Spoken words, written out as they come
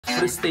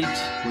Free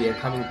State, we are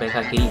coming back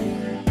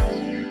again.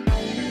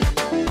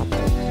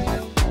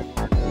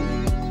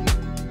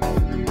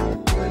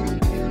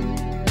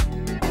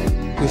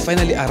 We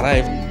finally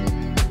arrived.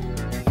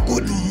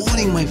 Good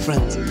morning, my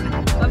friends.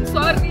 I'm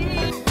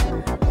sorry.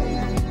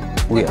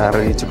 We are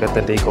ready to get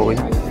the day going.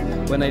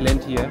 When I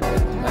land here,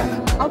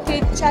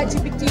 Okay,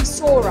 ChatGPT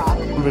Sora.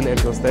 I'm really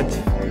exhausted.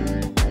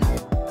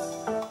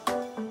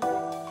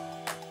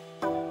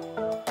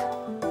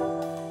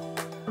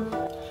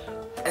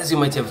 As you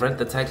might have read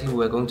the title,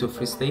 we're going to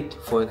Free State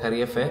for a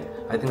career fair.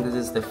 I think this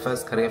is the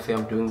first career fair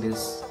I'm doing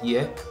this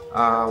year.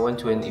 I went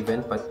to an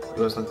event, but it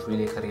was not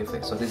really a career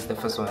fair. So this is the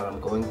first one I'm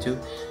going to.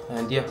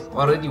 And yeah,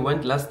 already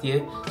went last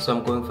year, so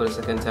I'm going for the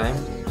second time.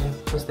 Yeah,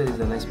 Free State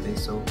is a nice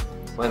place, so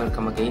why not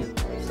come again?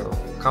 So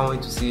can't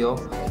wait to see you all.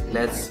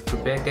 Let's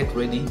prepare, get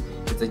ready.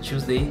 It's a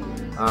Tuesday.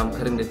 I'm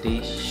cutting the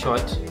day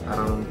short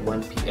around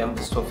 1 p.m.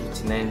 It's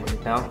 12:59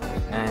 right now.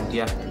 And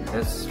yeah,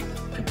 let's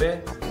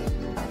prepare.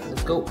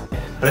 Let's go.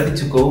 Ready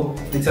to go.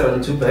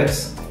 Literally 2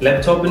 bags,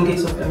 laptop in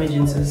case of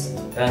emergencies,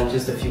 and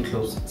just a few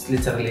clothes. It's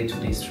literally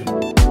today's trip.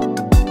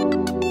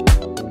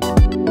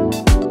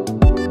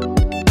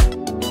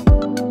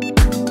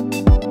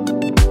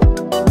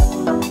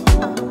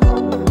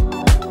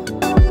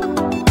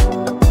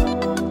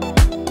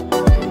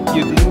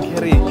 You didn't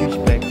carry a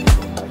huge bag.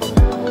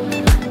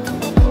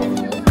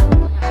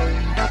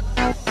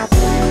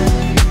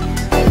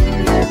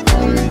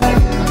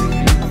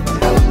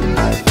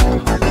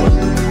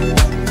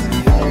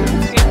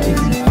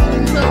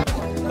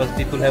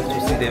 People have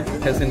to see the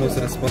person who's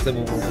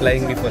responsible for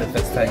flying me for the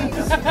first time.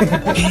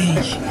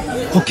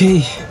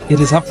 Okay, it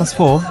is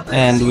 4:30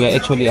 and we are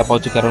actually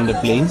about to get on the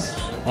plane.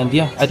 And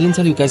yeah, I didn't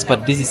tell you guys,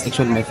 but this is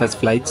actually my first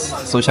flight.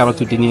 So shout out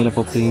to Daniela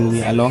for bringing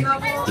me along.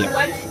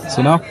 Yeah.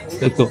 So now,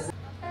 let's go.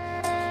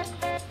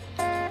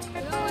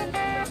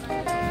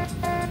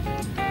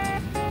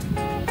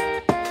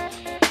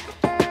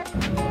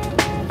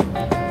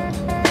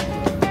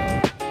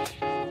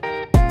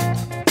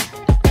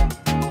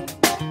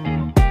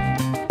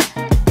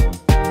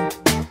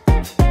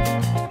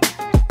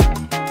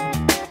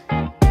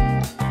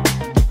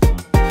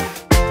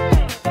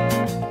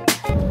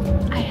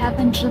 I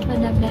haven't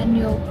driven a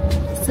manual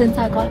since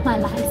I got my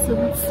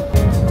license.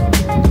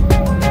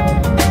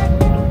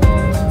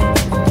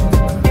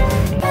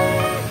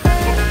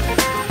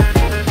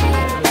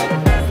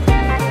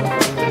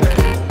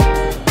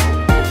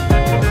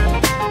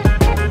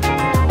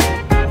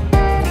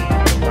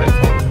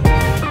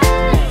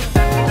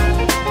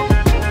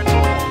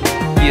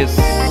 Yes,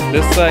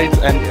 this side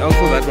and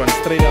also that one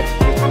straight up.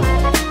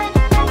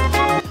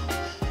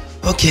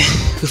 Okay,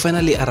 we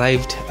finally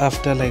arrived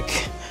after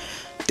like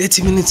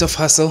 30 minutes of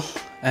hustle.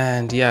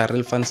 And yeah,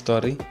 real fun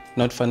story.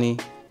 Not funny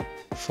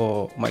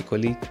for my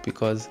colleague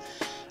because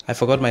I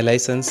forgot my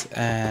license,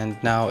 and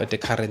now at the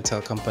car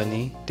rental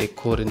company they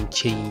couldn't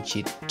change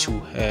it to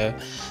her,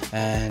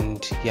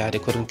 and yeah, they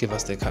couldn't give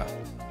us the car.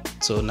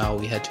 So now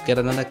we had to get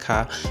another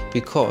car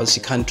because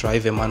she can't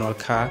drive a manual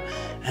car,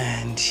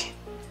 and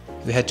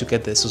we had to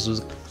get the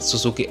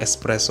Suzuki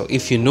Espresso.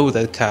 If you know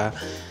that car,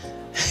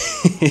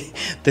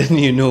 then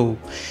you know.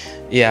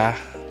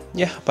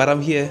 Yeah, but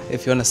I'm here.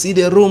 If you want to see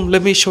the room,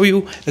 let me show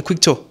you a quick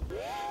tour.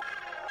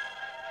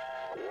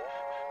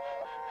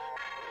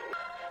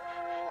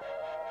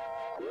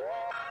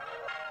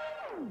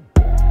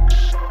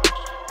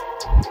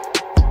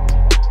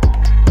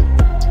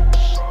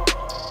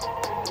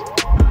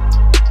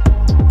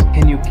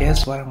 Can you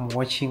guess what I'm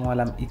watching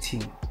while I'm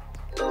eating?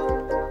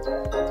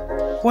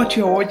 What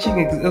you're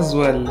watching as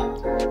well?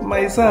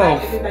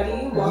 Myself.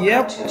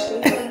 Yep.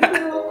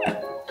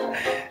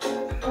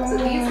 So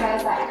these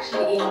guys are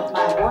actually in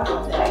my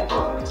wardrobe that I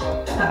bought.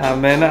 Ah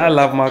man, I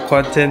love my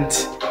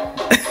content.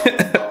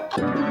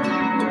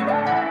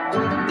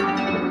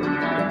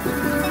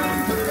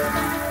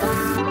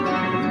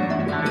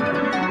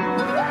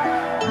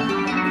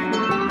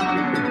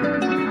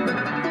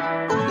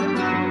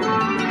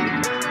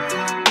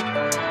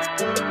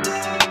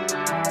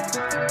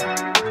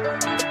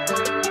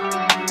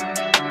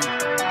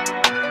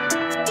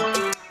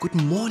 Good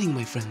morning,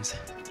 my friends.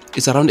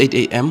 It's around 8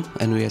 a.m.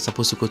 and we are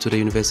supposed to go to the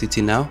university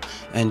now.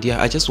 And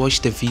yeah, I just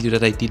watched the video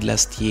that I did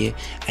last year,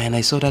 and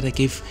I saw that I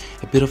gave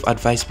a bit of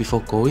advice before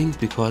going,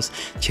 because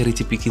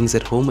charity begins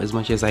at home, as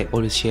much as I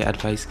always share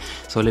advice.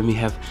 So let me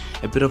have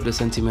a bit of the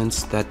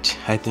sentiments that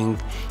I think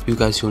you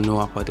guys will know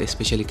about,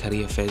 especially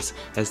career fairs,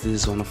 as this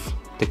is one of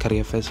the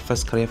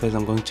first career fairs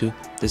I'm going to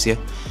this year.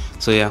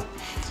 So yeah,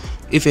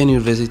 if you're in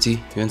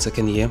university, you're in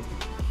second year,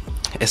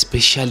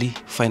 especially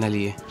final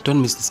year,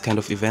 don't miss this kind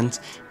of event.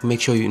 Make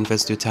sure you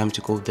invest your time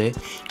to go there,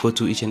 go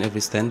to each and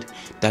every stand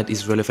that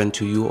is relevant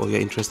to you or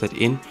you're interested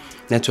in.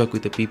 Network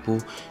with the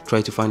people,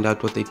 try to find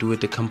out what they do at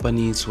the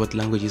companies, what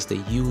languages they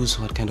use,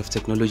 what kind of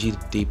technology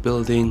they're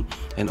building,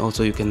 and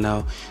also you can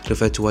now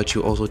refer to what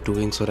you're also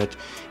doing so that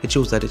it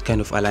shows that it kind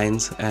of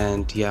aligns.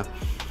 And yeah,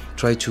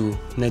 try to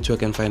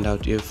network and find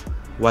out if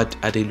what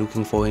are they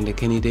looking for in the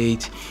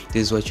candidate,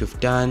 this is what you've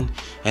done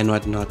and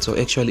whatnot. So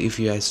actually if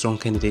you are a strong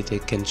candidate, they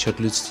can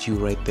shortlist you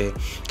right there,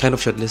 kind of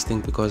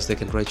shortlisting, because they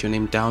can write your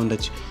name down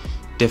that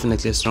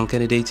definitely a strong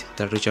candidate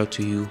that reach out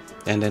to you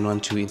and then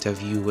want to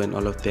interview and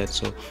all of that.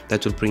 So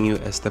that will bring you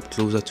a step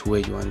closer to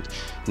where you want,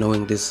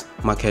 knowing this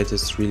market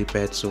is really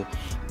bad. So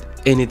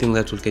anything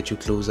that will get you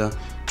closer,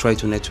 try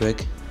to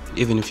network.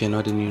 Even if you're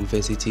not in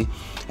university,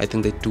 I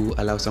think they do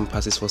allow some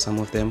passes for some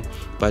of them,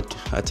 but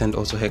attend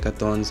also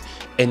hackathons.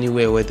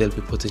 Anywhere where there'll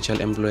be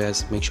potential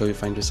employers, make sure you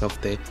find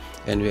yourself there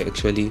and we're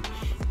actually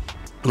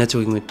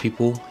networking with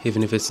people,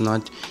 even if it's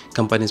not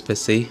companies per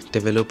se,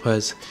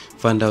 developers,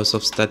 founders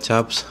of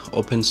startups,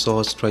 open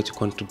source, try to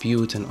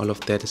contribute and all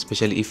of that,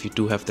 especially if you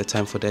do have the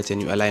time for that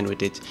and you align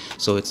with it,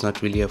 so it's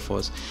not really a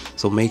force.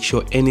 So make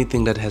sure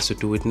anything that has to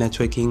do with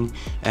networking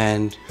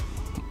and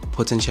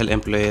potential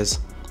employers,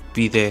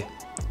 be there.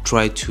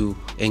 Try to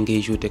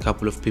engage with a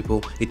couple of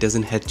people. It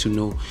doesn't have to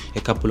know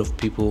a couple of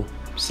people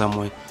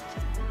somewhere.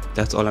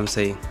 That's all I'm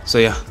saying. So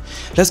yeah,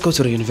 let's go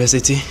to the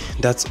university.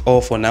 That's all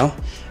for now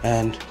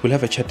and we'll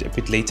have a chat a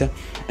bit later.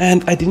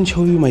 And I didn't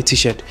show you my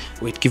t-shirt.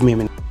 Wait, give me a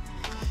minute.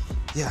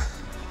 Yeah,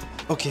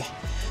 okay,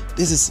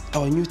 this is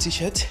our new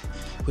t-shirt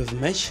with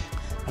mesh.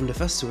 I'm the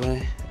first to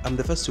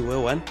wear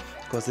one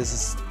because this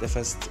is the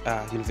first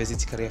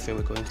university career fair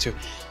we're going to.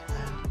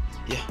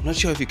 Yeah, not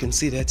sure if you can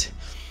see that.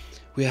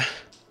 We are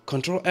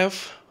Control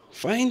F,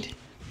 find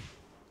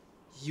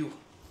you.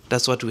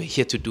 That's what we're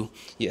here to do.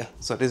 Yeah,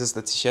 so this is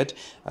the t-shirt.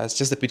 It's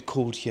just a bit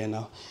cold here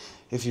now.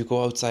 If you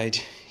go outside,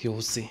 you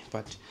will see.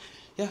 But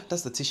yeah,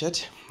 that's the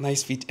t-shirt.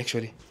 Nice fit,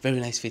 actually.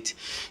 Very nice fit.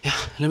 Yeah,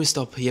 let me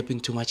stop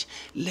yapping too much.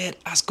 Let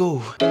us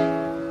go. There's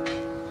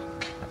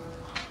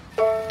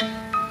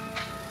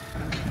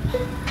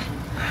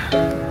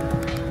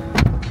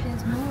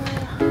more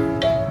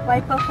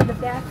wiper for the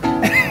back.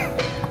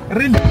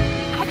 Really?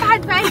 I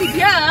can't find it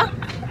here.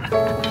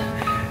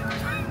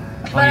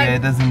 Oh yeah,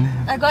 it doesn't.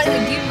 I got it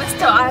again,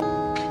 Mr.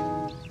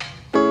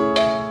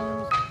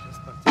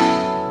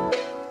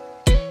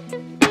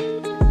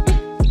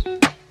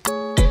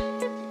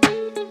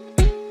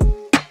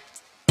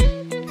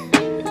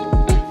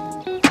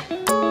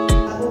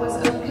 Was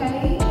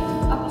okay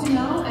up to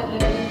now, and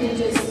then you can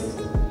just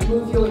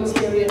move your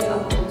experience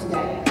up for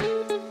today.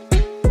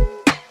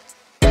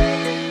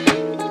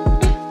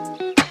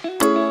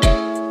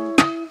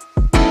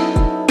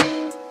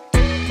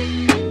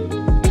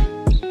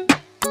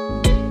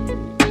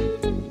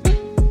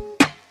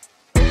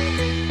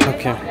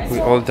 Okay,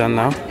 we're all done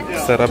now.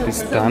 Setup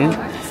is done.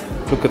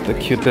 Look at the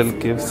cute little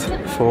gifts.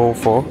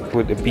 404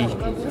 with a B.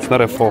 It's not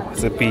a 4,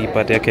 it's a B,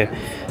 but okay.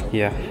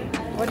 Yeah.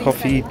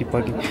 Coffee,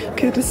 debuggy.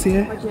 Okay, this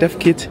here. Dev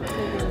kit.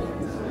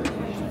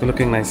 We're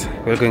looking nice.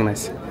 We're looking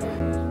nice.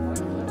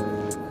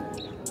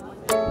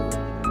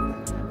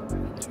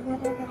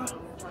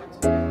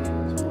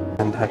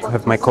 And I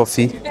have my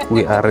coffee.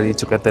 We are ready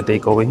to get the day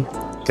going.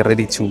 Get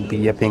ready to be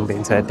yapping the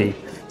entire day.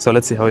 So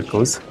let's see how it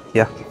goes.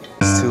 Yeah.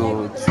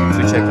 To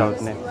check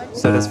out now.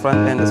 So there's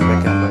front end, there's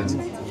back end,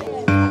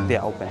 right?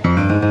 They're open.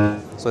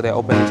 So they're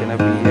open each and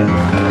every year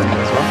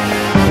as well.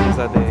 These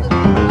are the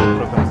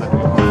programs that we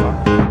offer.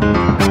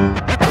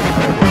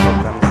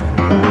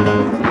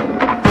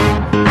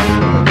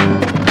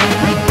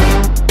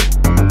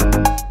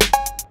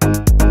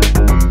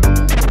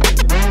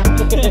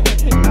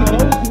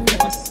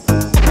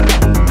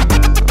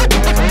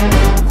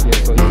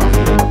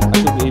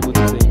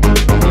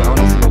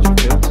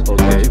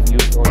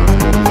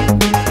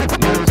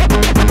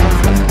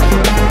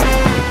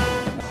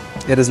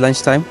 It is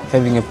lunchtime,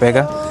 having a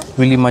burger,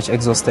 really much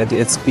exhausted.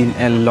 It's been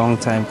a long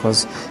time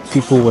because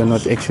people were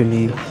not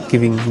actually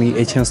giving me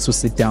a chance to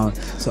sit down.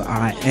 So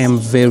I am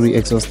very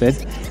exhausted.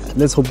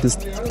 Let's hope this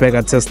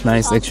burger tastes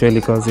nice actually,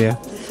 because yeah,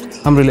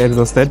 I'm really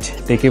exhausted.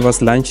 They gave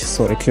us lunch,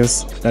 so at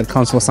least that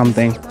counts for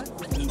something.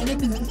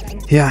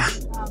 Yeah,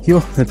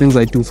 yo, the things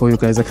I do for you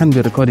guys. I can't be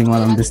recording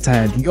while I'm this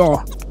tired.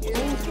 Yo.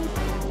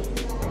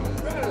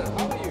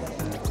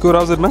 Good,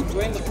 how's it, man?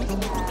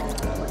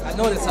 I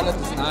know the salad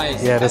is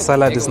nice. Yeah, the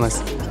salad is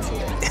nice.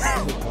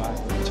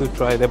 To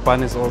try, the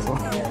bun is also.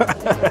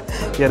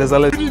 Yeah, the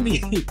salad.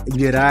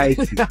 You're right.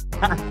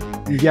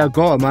 Yeah,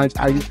 go on, man.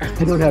 I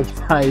don't have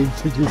time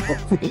to do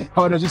that. I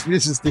want to just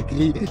finish this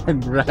quickly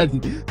and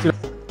run.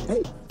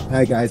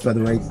 Hi guys, by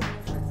the way,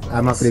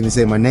 I'm not going to even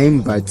say my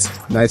name, but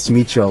nice to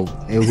meet you,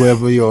 and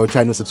whoever your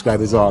channel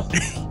subscribers are.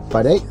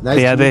 But hey,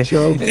 nice to meet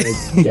you.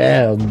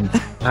 Yeah,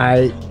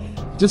 I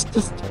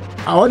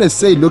want to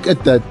say, look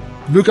at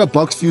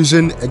Box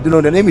Fusion. You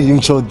know, the name is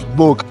even showed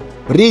book.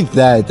 Read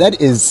that. That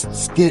is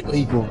scary. Where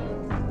you go?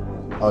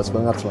 Oh, it's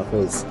going up to my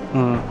face.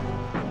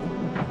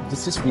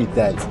 Just read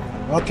that.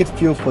 Rocket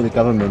fuel for the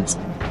government.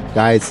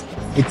 Guys,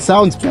 it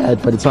sounds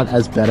bad, but it's not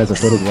as bad as I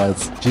thought it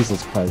was.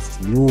 Jesus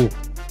Christ. You.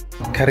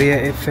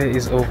 Career fair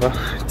is over.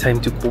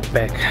 Time to go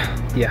back.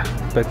 Yeah,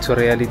 back to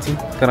reality.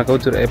 Gonna go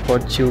to the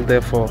airport, chill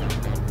there for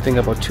I think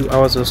about 2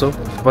 hours or so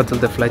until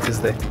the flight is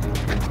there.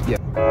 Yeah.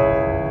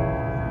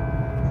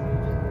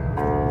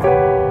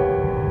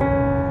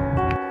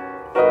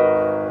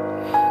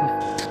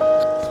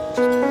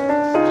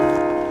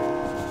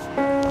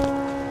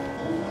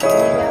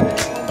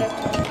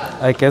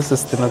 I guess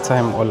it's dinner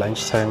time or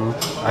lunchtime.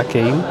 I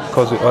came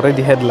because we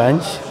already had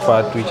lunch,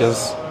 but we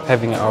just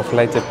having our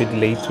flight a bit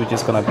late, which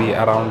is gonna be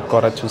around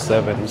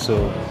 6:45.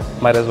 So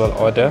might as well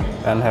order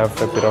and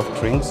have a bit of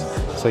drinks.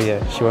 So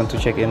yeah, she wants to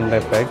check in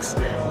their bags,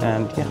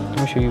 and yeah, let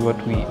me show you what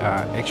we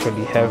are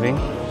actually having.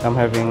 I'm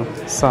having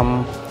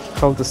some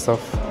healthy stuff.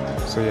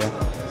 So yeah,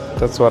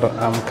 that's what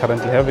I'm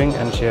currently having,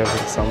 and she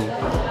having some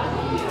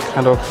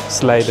kind of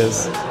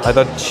sliders. I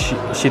thought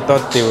she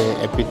thought they were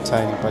a bit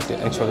tiny, but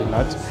they're actually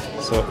not.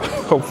 So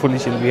hopefully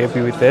she'll be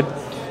happy with that.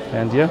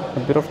 And yeah, a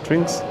bit of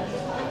drinks.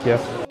 Yeah.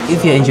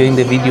 If you're enjoying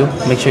the video,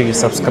 make sure you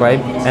subscribe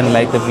and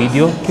like the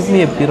video. Give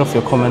me a bit of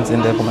your comments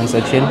in the comment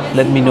section.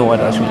 Let me know what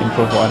I should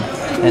improve on.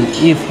 And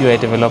if you're a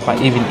developer,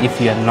 even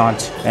if you're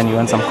not, and you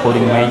want some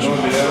coding match,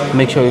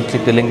 make sure you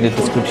click the link in the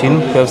description.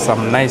 We have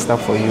some nice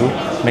stuff for you.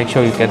 Make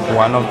sure you get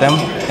one of them.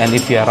 And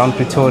if you're around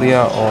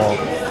Pretoria or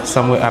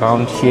somewhere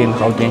around here in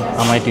Gauteng,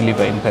 I might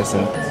deliver in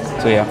person.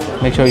 So yeah,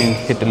 make sure you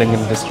hit the link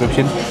in the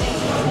description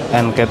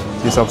and get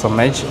yourself some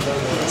match.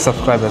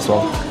 Subscribe as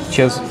well.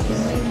 Cheers.